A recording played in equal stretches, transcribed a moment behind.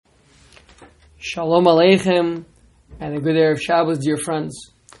Shalom Aleichem, and a good Erev Shabbos, dear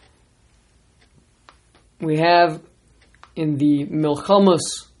friends. We have in the Milchamas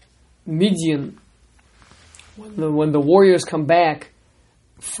Midian, when the warriors come back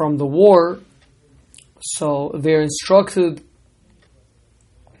from the war, so they're instructed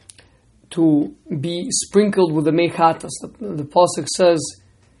to be sprinkled with the mechatas. The pasuk says,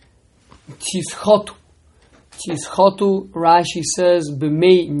 Tischotu. Tischotu, Rashi says,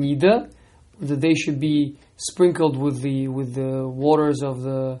 B'mei nida, that they should be sprinkled with the waters of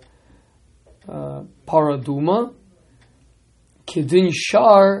the paraduma, kedin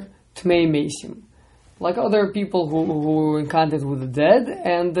shar tmei mesim, like other people who were in contact with the dead,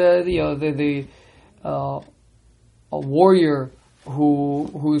 and a warrior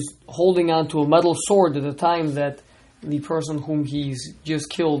who's holding on to a metal sword at the time that the person whom he's just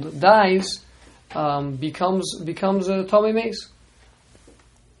killed dies, becomes a Tomei Mace.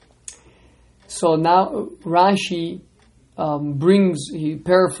 So now Rashi he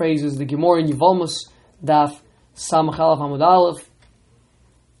paraphrases the Gemara in Yevamos Daf Samach Aleph Amud Aleph,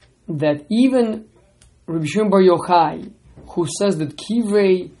 that even Rabbi Shimon Bar Yochai, who says that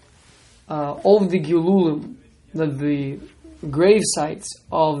Kivrei of the Gilulim, that the grave sites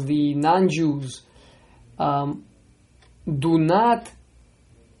of the non-Jews do not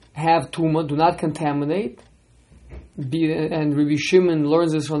have tumah, do not contaminate, and Rabbi Shimon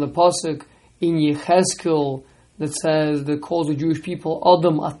learns this from the pasuk in Yecheskel that calls the Jewish people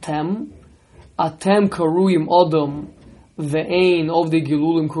Adam Atem Karuyim Adam Ve'ein of the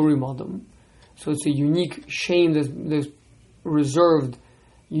Gilulim Karuyim Adam. So it's a unique shame that's reserved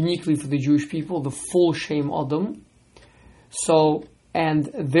uniquely for the Jewish people, the full shame Adam. So,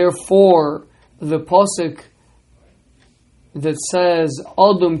 and therefore the pasuk that says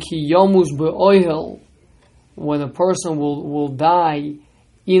Adam ki yamus be'oihel, when a person will die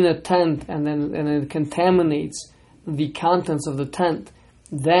in a tent and then it contaminates the contents of the tent,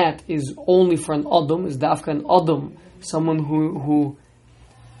 that is only for an Adam, is dafka an Adam, someone who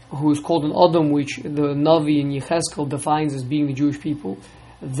is called an Adam, which the Navi in Yecheskel defines as being the Jewish people.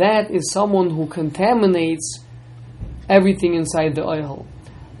 That is someone who contaminates everything inside the oihel.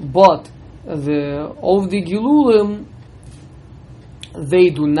 But the Ovdi Gilulim, they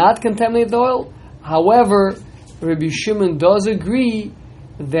do not contaminate the oil. However, Rabbi Shimon does agree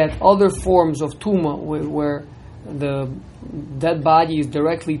that other forms of tumah, where the dead body is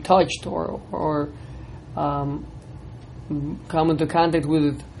directly touched or come into contact with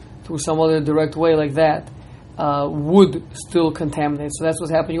it through some other direct way like that, would still contaminate. So that's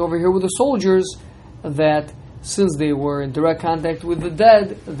what's happening over here with the soldiers, that since they were in direct contact with the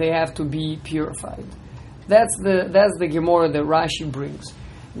dead, they have to be purified. That's the Gemara that Rashi brings.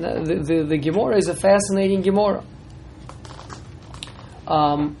 The Gemara is a fascinating Gemara.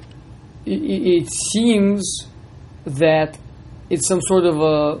 It seems that it's some sort of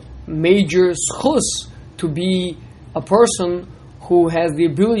a major schus to be a person who has the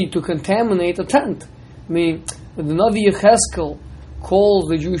ability to contaminate a tent. I mean, the Navi Yecheskel calls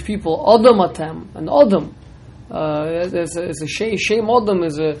the Jewish people Adam Atem, an Adam. It's a shame. Adam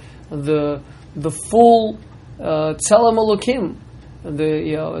is the full Tzelem Elokim,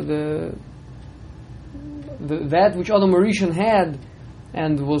 that which Adam Rishon had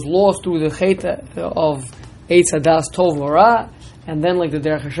and was lost through the Chet of Eitz Hadas Tov Ora, and then, like the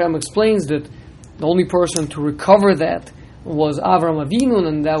Derech Hashem explains, that the only person to recover that was Avram Avinu,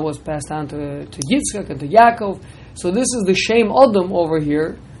 and that was passed on to Yitzchak and to Yaakov. So this is the shame Adam over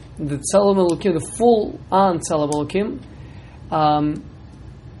here, the Tzelem Elokim, the full on Tzelem Elokim,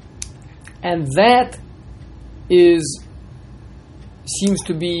 and that seems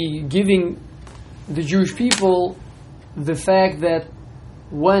to be giving the Jewish people the fact that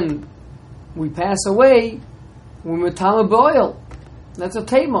when we pass away, we're metama b'oil. That's a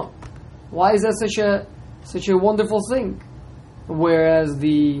tema. Why is that such a wonderful thing? Whereas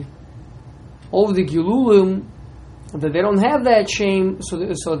the Gilulim, that they don't have that shame, so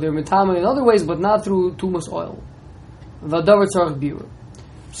they're metama in other ways, but not through tumas oil. V'adavar tzarich birur.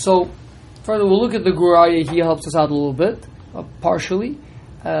 So further, we'll look at the Guraya. He helps us out a little bit, partially,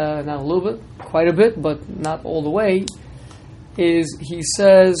 not a little bit, quite a bit, but not all the way. He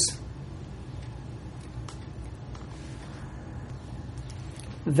says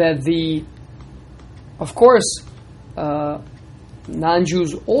that of course,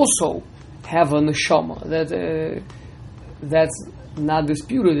 non-Jews also have a neshama. That's not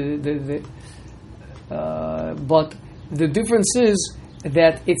disputed. But the difference is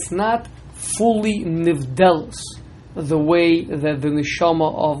that it's not fully nivdelos, the way that the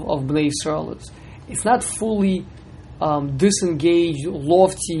neshama of Bnei Yisrael is. It's not fully disengaged,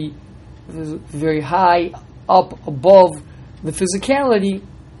 lofty, very high up above the physicality.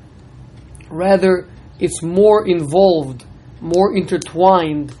 Rather, it's more involved, more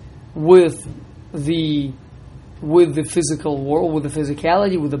intertwined with the physical world, with the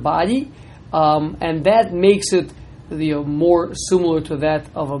physicality, with the body, and that makes it more similar to that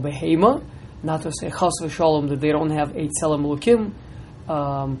of a behemoth. Not to say chas v'shalom that they don't have a tzelem elokim.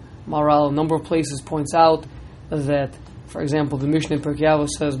 Maharal, a number of places, points out that, for example, the Mishnah in Pirkei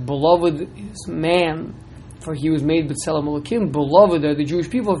Avos says, "Beloved is man, for he was made b'tzelem elokim." Beloved are the Jewish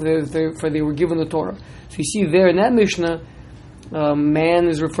people, for they were given the Torah. So you see there in that Mishnah, man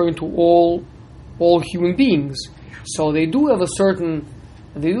is referring to all human beings. So they do have a certain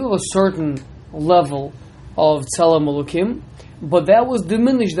level of tzelem elokim, but that was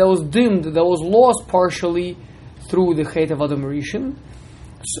diminished, that was dimmed, that was lost partially through the Chet of Adam Rishon.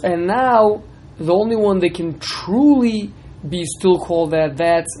 And now the only one that can truly be still called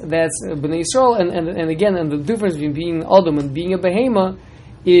that's Bnei Yisrael. And again, the difference between being Adam and being a behemoth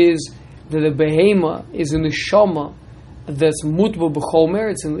is that a behemoth is a neshama that's mutba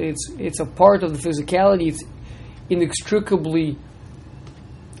b'chomer. It's a part of the physicality. It's inextricably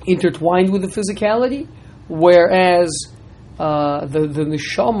intertwined with the physicality, whereas the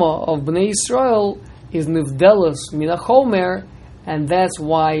neshama of Bnei Yisrael is nivdelas min hachomer, and that's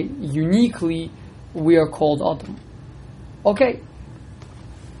why uniquely we are called Adam. Okay,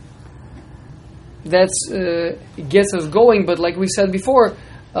 that's gets us going. But like we said before,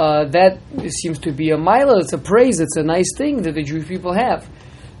 that seems to be a mila. It's a praise. It's a nice thing that the Jewish people have.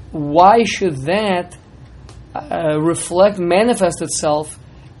 Why should that manifest itself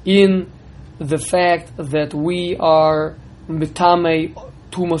in the fact that we are mitame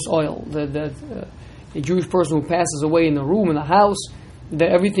tumas oil? That a Jewish person who passes away in a room, in a house, that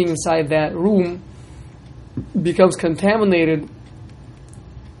everything inside that room becomes contaminated.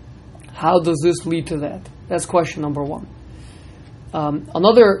 How does this lead to that? That's question number one.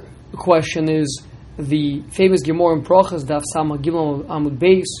 Another question is the famous Gemara in Brachos, Daf Samach Gimel Amud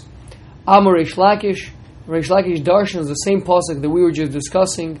Beis. Amar Reish Lakish. Reish Lakish Darshan is the same pasuk that we were just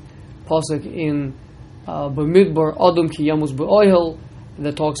discussing, pasuk in B'midbar, Adam ki yamus be'oihel,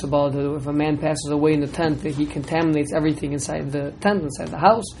 that talks about that if a man passes away in the tent, that he contaminates everything inside the tent, inside the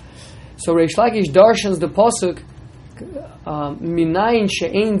house. So Reish Lakish darshans the pasuk, minayin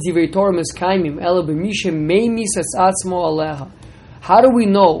she'ein divrei Torah miskaimim ela b'mishe meimis es atzmo aleha. How do we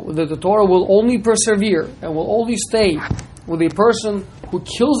know that the Torah will only persevere and will only stay with a person who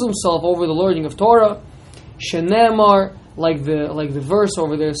kills himself over the learning of Torah? Shenemar, like the verse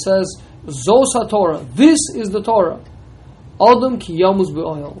over there says, Zos HaTorah, this is the Torah. Adam ki yamus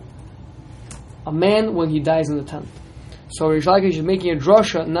be'oil. A man when he dies in the tent. So Reish Lakish is making a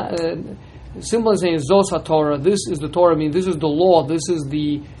drasha, simply saying Zos HaTorah, this is the Torah, I mean this is the law, this is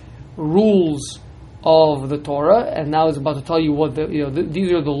the rules of the Torah, and now it's about to tell you what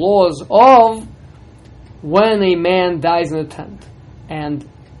these are the laws of when a man dies in a tent, and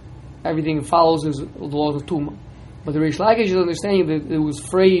everything follows is the laws of Tumah. But the Reish Lakish is understanding that it was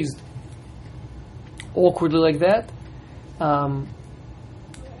phrased awkwardly like that, and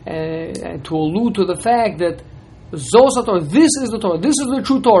to allude to the fact that Zos HaTorah, this is the Torah, this is the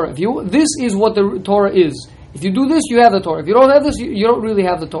true Torah. This is what the Torah is. If you do this, you have the Torah. If you don't have this, you don't really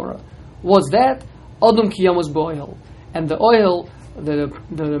have the Torah. What's that? Adam ki yamus be'oihel. And the oil that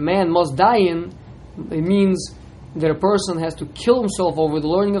a man must die in, it means that a person has to kill himself over the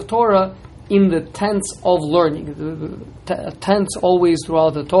learning of Torah in the tents of learning. Tents always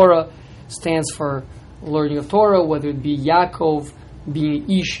throughout the Torah stands for learning of Torah, whether it be Yaakov being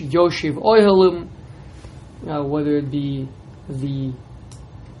Ish Yoshev Oihelim, whether it be the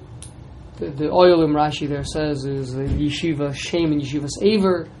Oilim Rashi there says is the Yeshiva Shem and Yeshivas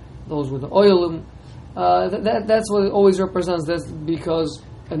Aver. Those were the Oilim. That's what it always represents. That's because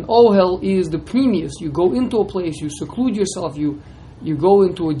an Ohel is the previous. You go into a place, you seclude yourself, you go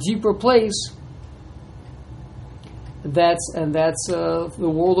into a deeper place. That's the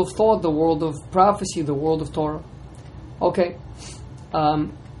world of thought, the world of prophecy, the world of Torah. Okay.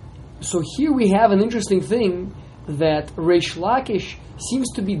 So here we have an interesting thing that Reish Lakish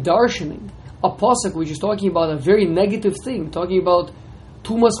seems to be darshaning a pasuk which is talking about a very negative thing, talking about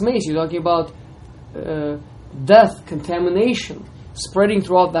tumas meis, you're talking about death, contamination, spreading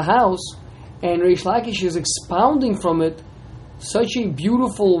throughout the house, and Reish Lakish is expounding from it such a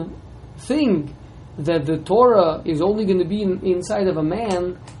beautiful thing that the Torah is only going to be inside of a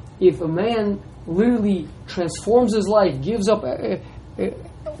man if a man literally transforms his life, gives up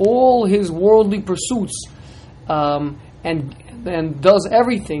all his worldly pursuits, and does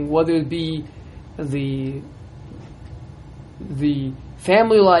everything, whether it be the the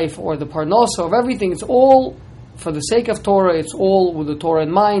family life or the parnasa of everything. It's all for the sake of Torah. It's all with the Torah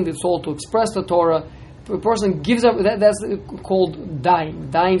in mind. It's all to express the Torah. A person gives up. That's called dying.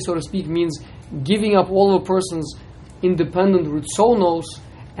 Dying, so to speak, means giving up all of a person's independent ritzonos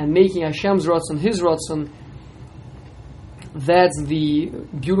and making Hashem's ratzon his ratzon. That's the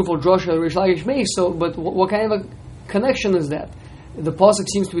beautiful drasha that Rish Lakish makes. So, but what kind of a connection is that? The pasuk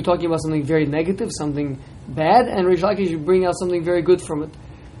seems to be talking about something very negative, something bad, and Rish Lakish should bring out something very good from it.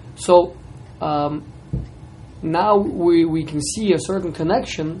 So now we can see a certain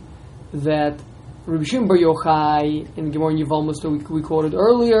connection that Rabbi Shimon Bar Yochai in Gemara Yevamos that we quoted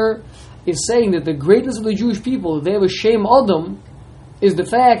earlier is saying that the greatness of the Jewish people, they have a shame Adam, is the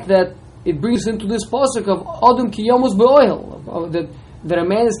fact that it brings into this pasuk of Adam ki yamos be'ohel, that a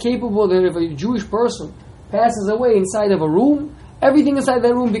man is capable, that if a Jewish person passes away inside of a room, everything inside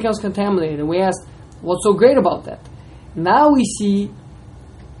that room becomes contaminated. And we asked, what's so great about that? Now we see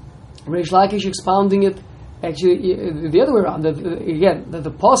Reish Lakish expounding it, actually the other way around, that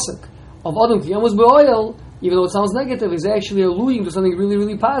the pasuk of Adam ki yamos be'ohel, even though it sounds negative, is actually alluding to something really,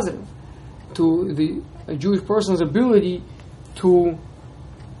 really positive, to a Jewish person's ability to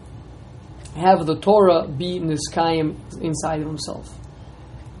have the Torah be niskayim inside of himself.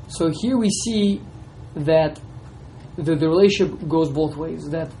 So here we see that the relationship goes both ways,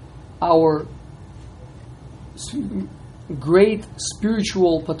 that our great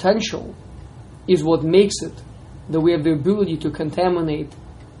spiritual potential is what makes it that we have the ability to contaminate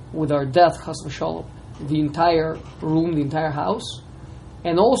with our death, chas v'shalom, the entire room, the entire house,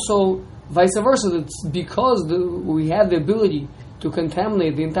 and also vice versa, that because we have the ability to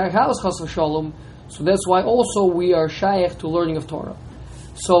contaminate the entire house, chas v'shalom, so that's why also we are shaykh to learning of Torah.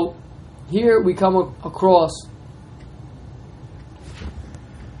 So here we come across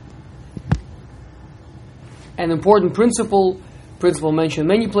an important principle mentioned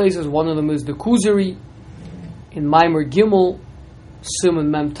many places. One of them is the Kuzari in Maimer Gimel, Simon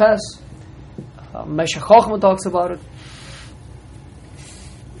Mem Tes. Meshech Chochmah talks about it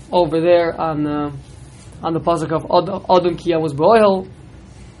over there on the pasuk of Adam ki yamos be'ohel.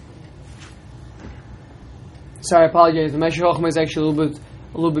 Sorry, I apologize. The Meshech Chochmah is actually a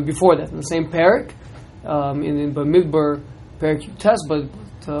little bit before that, in the same parak, in Bamidbar parak Tes, but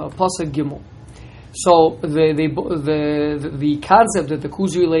pasuk Gimel. So the concept that the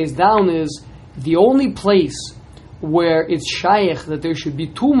Kuzari lays down is the only place where it's shaykh that there should be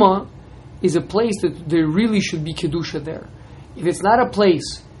tuma is a place that there really should be kedusha there. If it's not a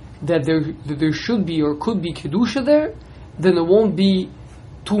place that there should be or could be kedusha there, then there won't be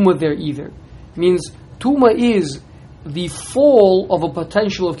tuma there either. Means tuma is the fall of a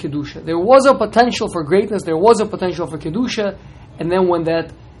potential of kedusha. There was a potential for greatness, there was a potential for kedusha, and then when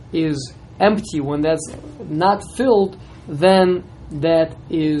that is empty, when that's not filled, then that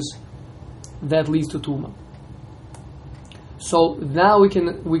leads to tuma. So now we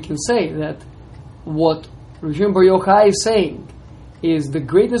can say that what Rabbi Shimon Bar Yochai is saying is the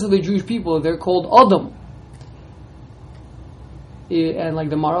greatness of the Jewish people. They're called Adam, and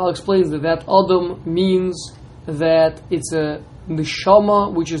like the Maharal explains that Adam means that it's a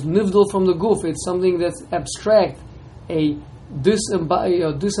neshama which is nivdal from the guf. It's something that's abstract, a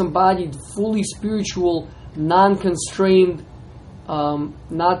disembodied, fully spiritual, non-constrained,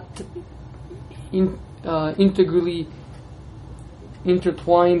 not integrally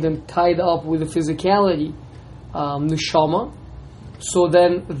intertwined and tied up with the physicality, neshama. So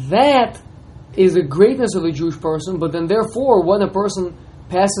then that is the greatness of a Jewish person, but then therefore when a person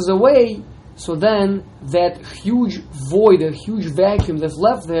passes away, so then that huge void, a huge vacuum that's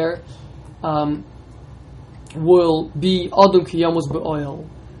left there, will be Adam ki yamos be'ohel.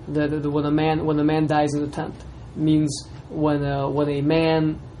 When a man dies in the tent, means when a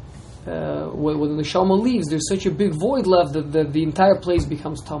man when the neshama leaves, there's such a big void left that the entire place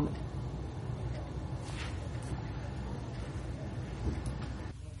becomes tummy.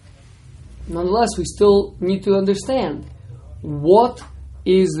 Nonetheless, we still need to understand what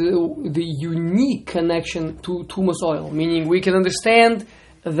is the unique connection to tumas oil. Meaning, we can understand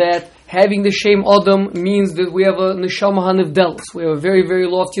that having the shame Adam means that we have a neshama hanivdelis. We have a very, very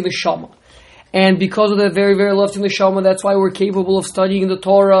lofty neshama. And because of that very, very lofty neshama, that's why we're capable of studying the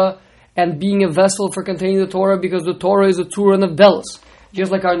Torah and being a vessel for containing the Torah, because the Torah is a tzura nivdelis. Just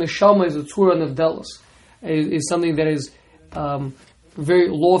like our neshama is a tzura nivdelis. Is something that is very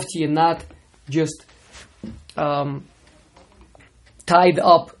lofty and not just tied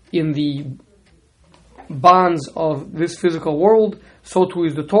up in the bonds of this physical world. So too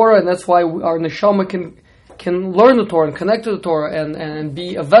is the Torah, and that's why our neshama can learn the Torah and connect to the Torah and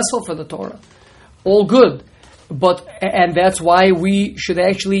be a vessel for the Torah. All good. and that's why we should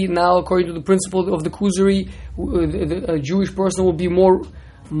actually now, according to the principle of the Kuzari, a Jewish person will be more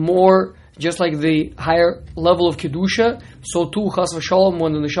just like the higher level of Kedusha. So too, Chas v'Shalom,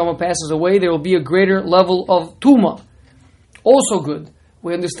 when the Neshama passes away, there will be a greater level of Tuma. Also good.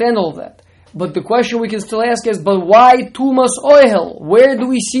 We understand all of that. But the question we can still ask is, but why Tumas Ohel? Where do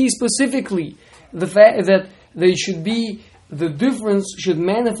we see specifically the fact that they should be, the difference should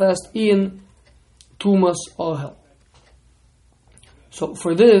manifest in Tumas Ohel? So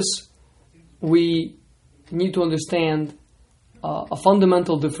for this, we need to understand a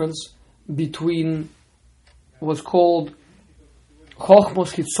fundamental difference between what's called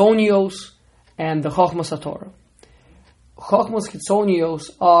Chochmos Chitzonios and the Chochmos HaTorah. Chochmos Chitzonios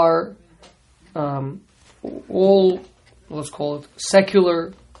are all, let's call it,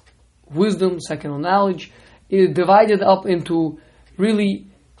 secular wisdom, secular knowledge, is divided up into really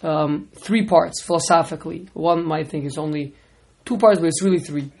 3 parts philosophically. One might think it's only 2 parts, but it's really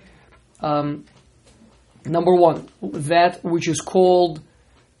 3. Number 1, that which is called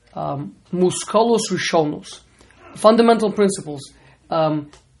Muskalos Rishonos, fundamental principles,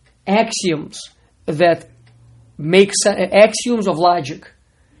 axioms that make axioms of logic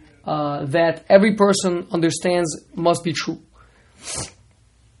that every person understands must be true.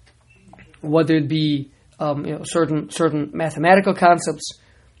 Whether it be certain mathematical concepts,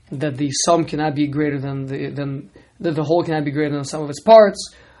 that the sum cannot be greater than that the whole cannot be greater than the sum of its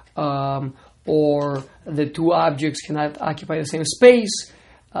parts, or the 2 objects cannot occupy the same space,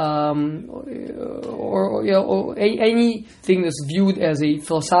 or anything that's viewed as a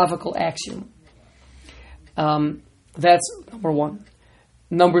philosophical axiom. That's number 1.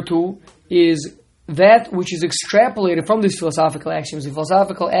 Number 2 is that which is extrapolated from these philosophical axioms. The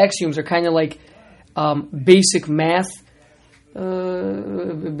philosophical axioms are kind of like basic math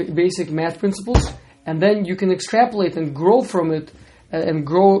principles, and then you can extrapolate and grow from it, and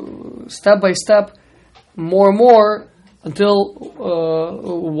grow step by step more and more until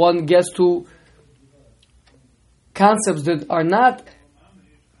one gets to concepts that are not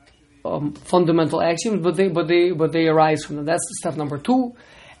fundamental axioms, but they arise from them. That's step number 2,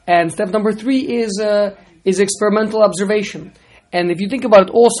 and step number 3 is experimental observation. And if you think about it,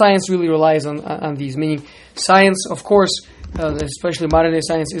 all science really relies on these. Meaning, science, of course, especially modern day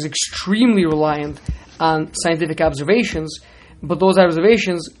science, is extremely reliant on scientific observations. But those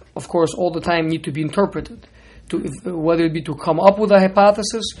observations, of course, all the time need to be interpreted, whether it be to come up with a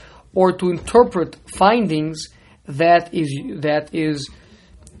hypothesis or to interpret findings that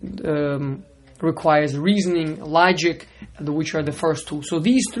requires reasoning, logic, which are the first 2. So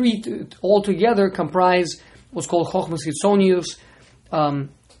these 3 altogether comprise what's called Chochmos Chitzonios,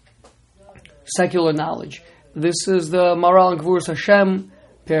 secular knowledge. This is the Maral Gvuras Hashem,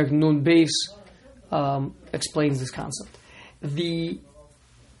 Perek Nun Beis, explains this concept. The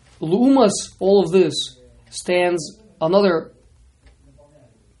Lumas, all of this, stands another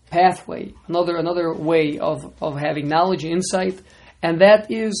pathway, another way of having knowledge and insight, and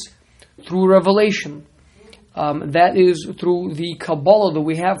that is through revelation. That is through the Kabbalah that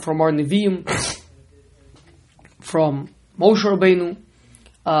we have from our Nevi'im, from Moshe Rabbeinu,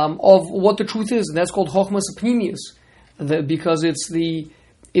 of what the truth is. And that's called Chochmas Pnimius, because it's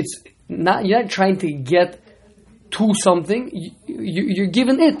not, you're not trying to get to something, you're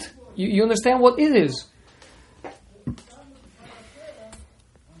given it. You understand what it is.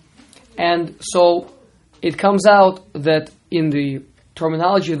 And so it comes out that in the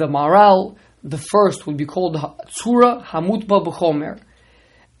terminology of the Maral, the first would be called Tzura Hamutba B'chomer,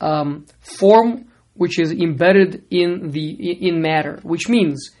 form which is embedded in matter, which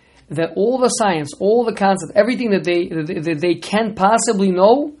means that all the science, all the concept, everything that they can possibly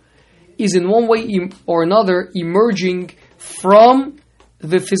know is in one way or another emerging from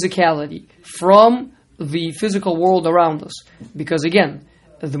the physicality, from the physical world around us. Because again,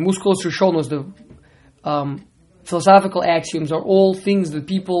 the Muskalos Rishonos, the philosophical axioms, are all things that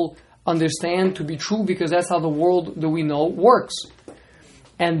people understand to be true because that's how the world that we know works.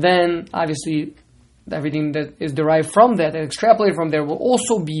 And then, obviously, everything that is derived from that and extrapolated from there will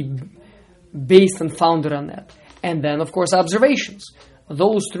also be based and founded on that. And then, of course, observations.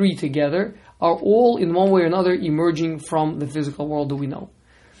 Those 3 together are all in one way or another emerging from the physical world that we know.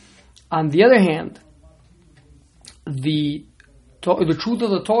 On the other hand, the truth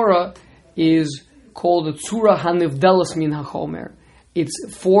of the Torah is called the Tzura Hanivdelas Min HaChomer. It's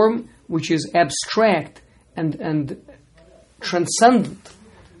form which is abstract and transcendent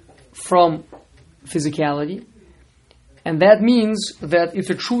from physicality. And that means that it's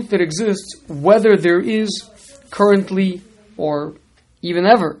a truth that exists whether there is currently or even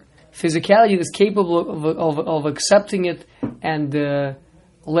ever physicality that's capable of accepting it and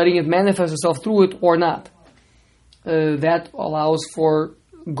letting it manifest itself through it or not. That allows for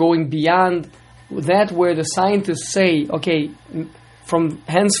going beyond that, where the scientists say, okay, from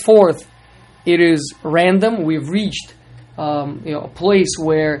henceforth it is random. We've reached a place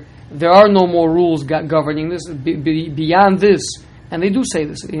where there are no more rules governing this. Beyond this, and they do say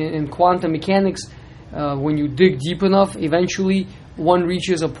this in quantum mechanics, when you dig deep enough, eventually one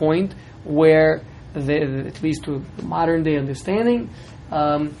reaches a point where, at least to modern day understanding,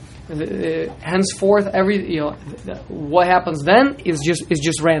 henceforth what happens then is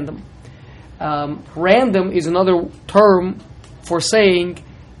just random. Random is another term for saying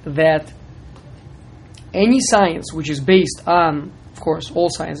that any science which is based on, of course, all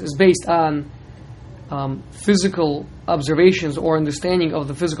science is based on physical observations or understanding of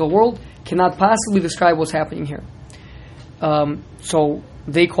the physical world, cannot possibly describe what's happening here. So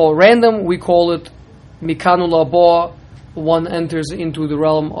they call random, we call it mikanu labo. One enters into the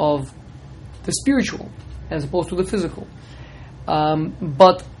realm of the spiritual as opposed to the physical.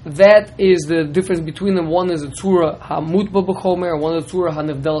 But that is the difference between them. One is a tzura hamutba b'chomer, one is a tzura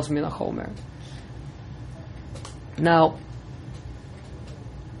hanevdelas min hachomer. Now,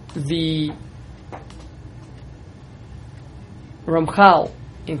 the Ramchal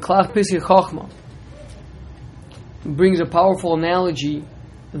in Klach Pischei Chochma brings a powerful analogy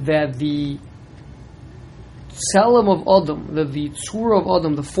that the Tselem of Adam, that the tzura of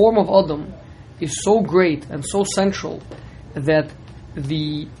Adam, the form of Adam, is so great and so central that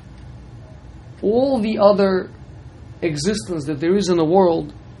all the other existence that there is in the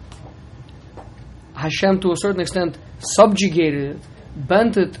world, Hashem to a certain extent subjugated it,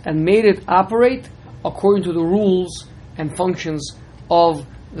 bent it, and made it operate according to the rules and functions of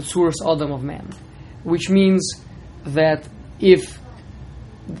the Tzuras Adam of man. Which means that if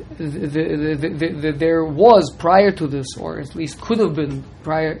there was prior to this, or at least could have been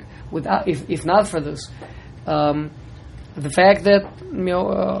prior, without, if not for this, the fact that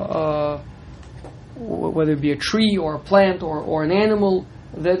whether it be a tree or a plant or an animal,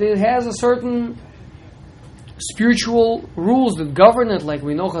 that it has a certain spiritual rules that govern it, like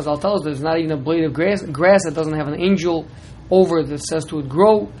we know Chazal tells us there's not even a blade of grass that doesn't have an angel over it that says to it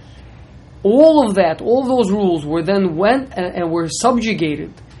grow. All of that, all those rules were then went and were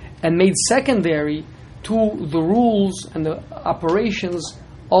subjugated and made secondary to the rules and the operations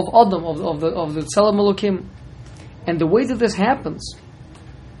of Adam, of the Tselem Elokim. And the way that this happens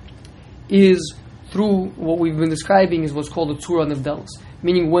is through what we've been describing is what's called the Tzura Nevdelos.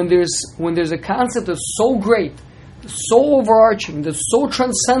 Meaning when there's a concept that's so great, so overarching, that's so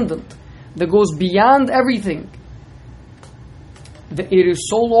transcendent, that goes beyond everything, that it is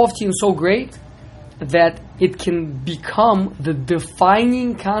so lofty and so great that it can become the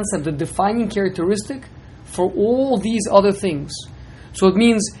defining concept, the defining characteristic for all these other things. So it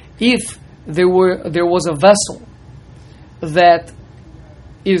means if there was a vessel that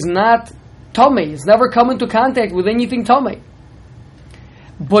is not Tomei, it's never come into contact with anything Tomei,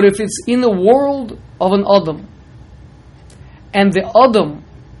 but if it's in the world of an Adam, and the Adam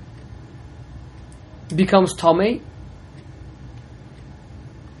becomes Tomei,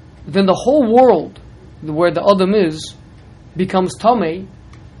 then the whole world where the Adam is becomes Tomei,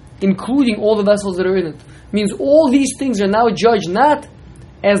 including all the vessels that are in it. Means all these things are now judged not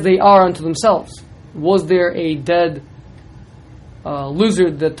as they are unto themselves. Was there a dead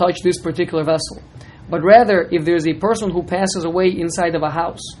lizard that touched this particular vessel? But rather, if there's a person who passes away inside of a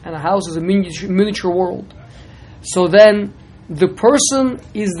house, and a house is a miniature world, so then the person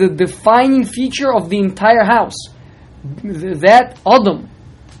is the defining feature of the entire house. That Adam,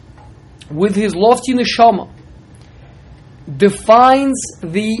 with his lofty neshama, defines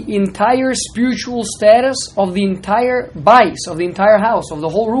the entire spiritual status of the entire bais, of the entire house, of the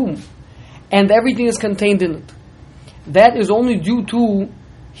whole room, and everything is contained in it. That is only due to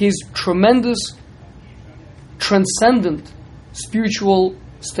his tremendous, transcendent spiritual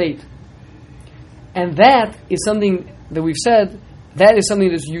state. And that is something that we've said, that is something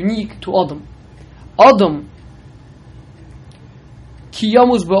that's unique to Adam. Adam, ki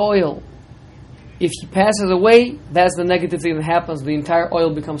yamus ba'oil, if he passes away, that's the negative thing that happens. The entire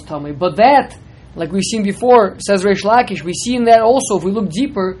oil becomes tamei. But that, like we've seen before, says Reish Lakish, we see in that also, if we look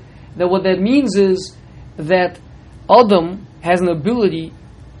deeper, that what that means is that Adam has an ability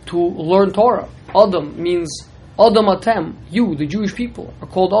to learn Torah. Adam means Adam Atem. You, the Jewish people, are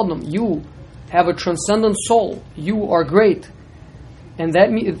called Adam. You have a transcendent soul. You are great. And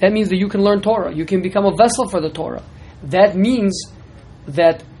that means that you can learn Torah. You can become a vessel for the Torah. That means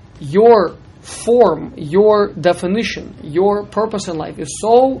that your form, your definition, your purpose in life is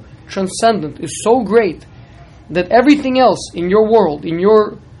so transcendent, is so great, that everything else in your world, in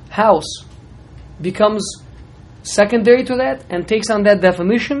your house, becomes secondary to that and takes on that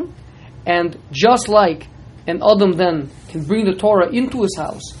definition. And just like an Adam then can bring the Torah into his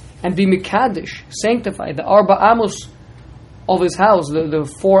house and be Mekadesh, sanctify the Arba Amos of his house, the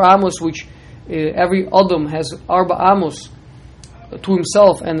 4 Amos, which every Adam has Arba Amos to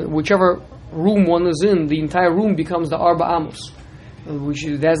himself, and whichever room one is in, the entire room becomes the Arba Amos,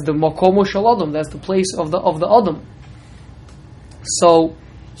 that's the Makomo Shel Adam, that's the place of the Adam. So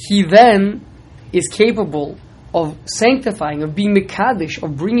he then is capable of sanctifying, of being Mekadesh,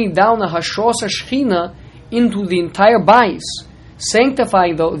 of bringing down a Hashros HaShechina into the entire Bayis,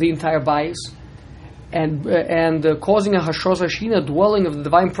 sanctifying the entire Bayis, and causing a Hashros HaShechina, dwelling of the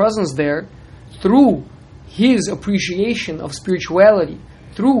divine presence there, through his appreciation of spirituality,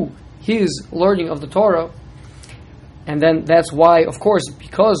 through his learning of the Torah. And then that's why, of course,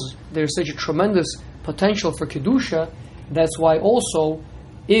 because there's such a tremendous potential for Kedusha, that's why also,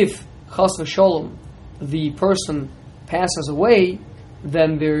 if Chas v'Sholom, the person passes away,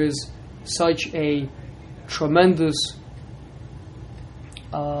 then there is such a tremendous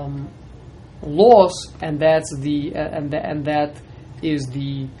loss, and that's that is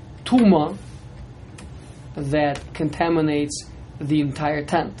the tuma that contaminates the entire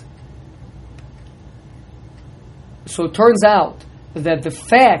tent. So it turns out that the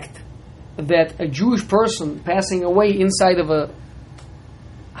fact that a Jewish person passing away inside of a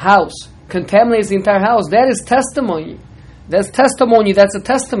house contaminates the entire house, that is testimony. That's a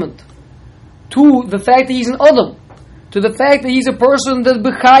testament to the fact that he's an Adam, to the fact that he's a person that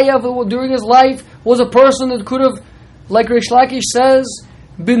B'chayav during his life was a person that could have, like Reish Lakish says,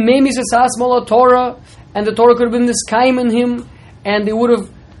 been Memis Esas Mala Torah, and the Torah could have been Niskaim in him, and they would have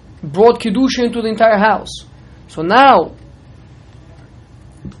brought Kedusha into the entire house. So now,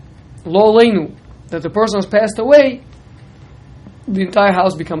 Lo Leinu, that the person has passed away, the entire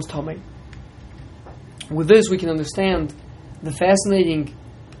house becomes Tamei. With this, we can understand the fascinating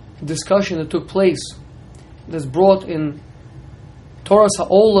discussion that took place, that's brought in Torah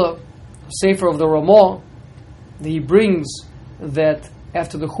Ha'olah, Sefer of the Ramah, that he brings that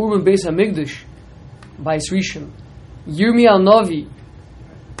after the Churban Beis HaMikdash by Rishon, Yirmiyahu Navi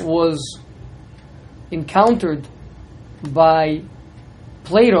was encountered by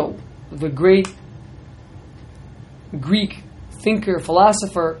Plato, the great Greek thinker,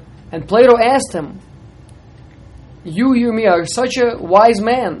 philosopher, and Plato asked him, "You, Yirmiyahu, are such a wise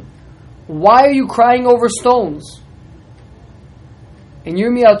man. Why are you crying over stones?" And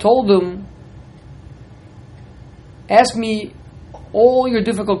Yirmiyahu told him, "Ask me all your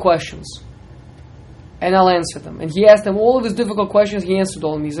difficult questions, and I'll answer them." And he asked him all of his difficult questions, he answered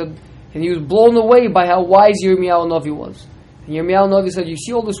all of them. He said, and he was blown away by how wise Yirmiyahu Navi was. And Yirmiyahu Navi said, "You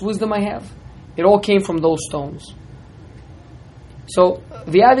see all this wisdom I have? It all came from those stones." So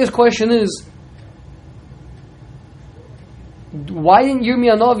the obvious question is, why didn't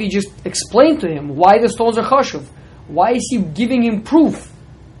Yirmiyahu Navi just explain to him why the stones are chashuv? Why is he giving him proof?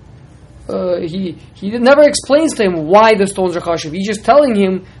 He never explains to him why the stones are chashuv. He's just telling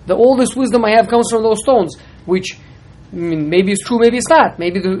him that all this wisdom I have comes from those stones, which, I mean, maybe it's true, maybe it's not.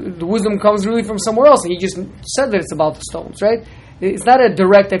 Maybe the wisdom comes really from somewhere else, and he just said that it's about the stones, right? It's not a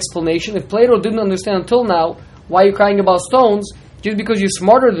direct explanation. If Plato didn't understand until now why you're crying about stones, just because you're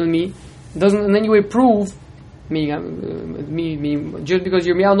smarter than me, doesn't in any way prove just because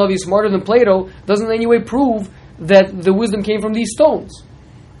Yirmiyahu Navi is smarter than Plato, doesn't in any way prove that the wisdom came from these stones.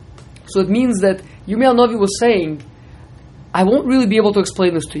 So it means that Yirmiyahu Navi was saying, I won't really be able to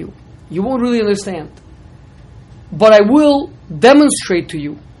explain this to you. You won't really understand. But I will demonstrate to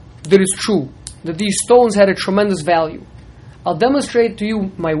you that it's true, that these stones had a tremendous value. I'll demonstrate to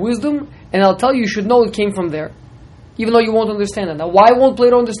you my wisdom, and I'll tell you should know it came from there, even though you won't understand it. Now, why won't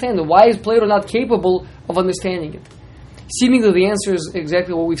Plato understand it? Why is Plato not capable of understanding it? Seemingly the answer is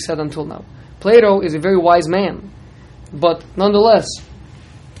exactly what we've said until now. Plato is a very wise man, but nonetheless,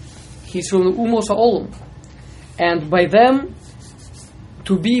 he's from the Umos HaOlam. And by them,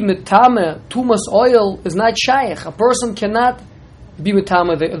 to be metame, tumas oil, is not shaykh. A person cannot be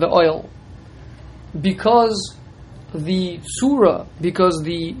metame the oil, because the surah, because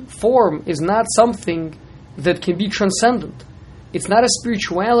the form is not something that can be transcendent. It's not a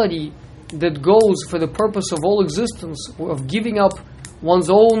spirituality that goes for the purpose of all existence, of giving up one's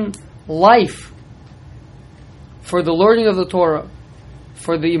own life for the learning of the Torah,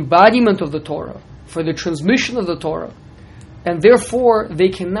 for the embodiment of the Torah, for the transmission of the Torah. And therefore, they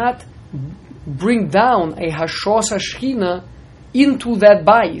cannot bring down a Hashros HaShechina into that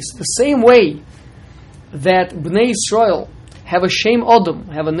bayis. The same way that Bnei Yisrael have a shame Adam,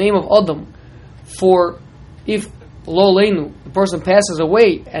 have a name of Adam, for if lo leinu, the person passes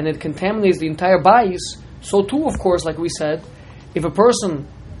away and it contaminates the entire bayis, so too, of course, like we said, if a person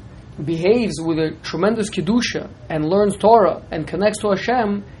behaves with a tremendous kedusha and learns Torah and connects to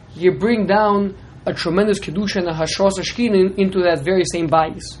Hashem, you bring down a tremendous kedusha and a hashras hashkin into that very same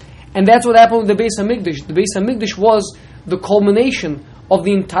bayis. And that's what happened with the Beis Hamikdash. The Beis Hamikdash was the culmination of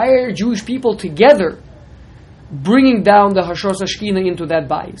the entire Jewish people together bringing down the hashras hashkin into that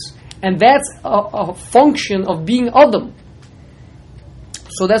bayis. And that's a function of being Adam.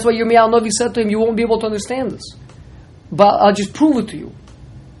 So that's why Yirmiyahu Navi said to him, you won't be able to understand this. But I'll just prove it to you.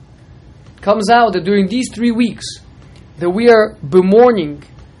 It comes out that during these 3 weeks, that we are bemourning,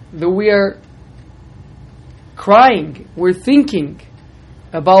 that we are crying, we're thinking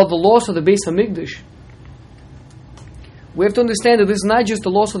about the loss of the Beis Hamikdash. We have to understand that this is not just the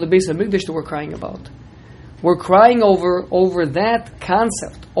loss of the Beis Hamikdash that we're crying about. We're crying over that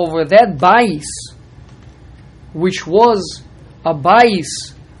concept, over that bayis, which was a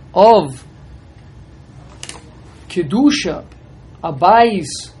bayis of kedusha, a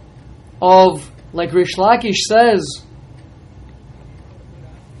bayis of, like Rish Lakish says,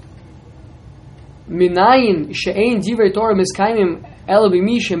 minayin she'ein divrei Torah miskaimim ela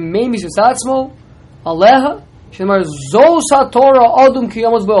b'mi she'meimis v'satzmo aleha she'nemar zos haTorah adum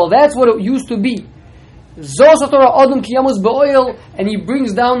kiyamos be'ol. That's what it used to be. Zos haTorah adum kiyamos be'ol, and he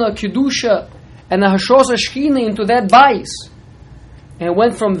brings down a kedusha and a hashros hashkina into that bayis, and it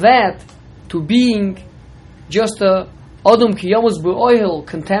went from that to being just a adum kiyamos be'ol,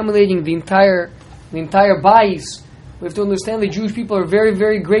 contaminating the entire bayis. We have to understand the Jewish people are very,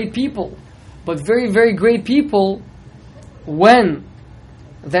 very great people. But very, very great people, when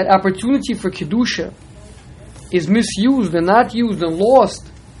that opportunity for Kedusha is misused and not used and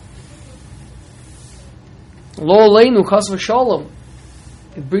lost, lo aleinu chas v'shalom,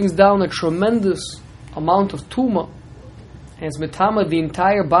 it brings down a tremendous amount of tumah, and it's metama the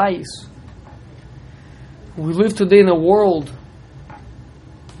entire bayis. We live today in a world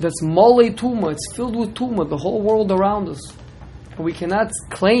that's mole tumah, it's filled with tumah, the whole world around us. And we cannot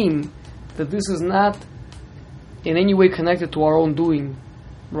claim that this is not in any way connected to our own doing,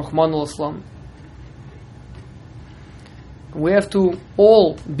 Rahman al-Islam. We have to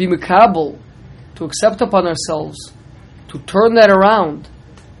all be mikabel, to accept upon ourselves, to turn that around,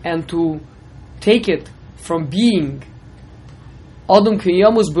 and to take it from being Adam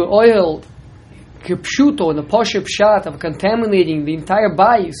Kinyamus be'oil kipshuto, in the Pasha Pshat of contaminating the entire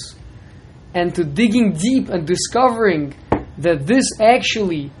bayis, and to digging deep and discovering that this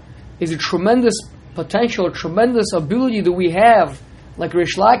actually is a tremendous potential, a tremendous ability that we have, like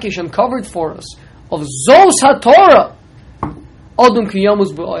Rish Lakish uncovered for us, of Zos HaTorah, Adam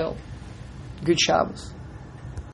Kinyamus be'oil. Good Shabbos.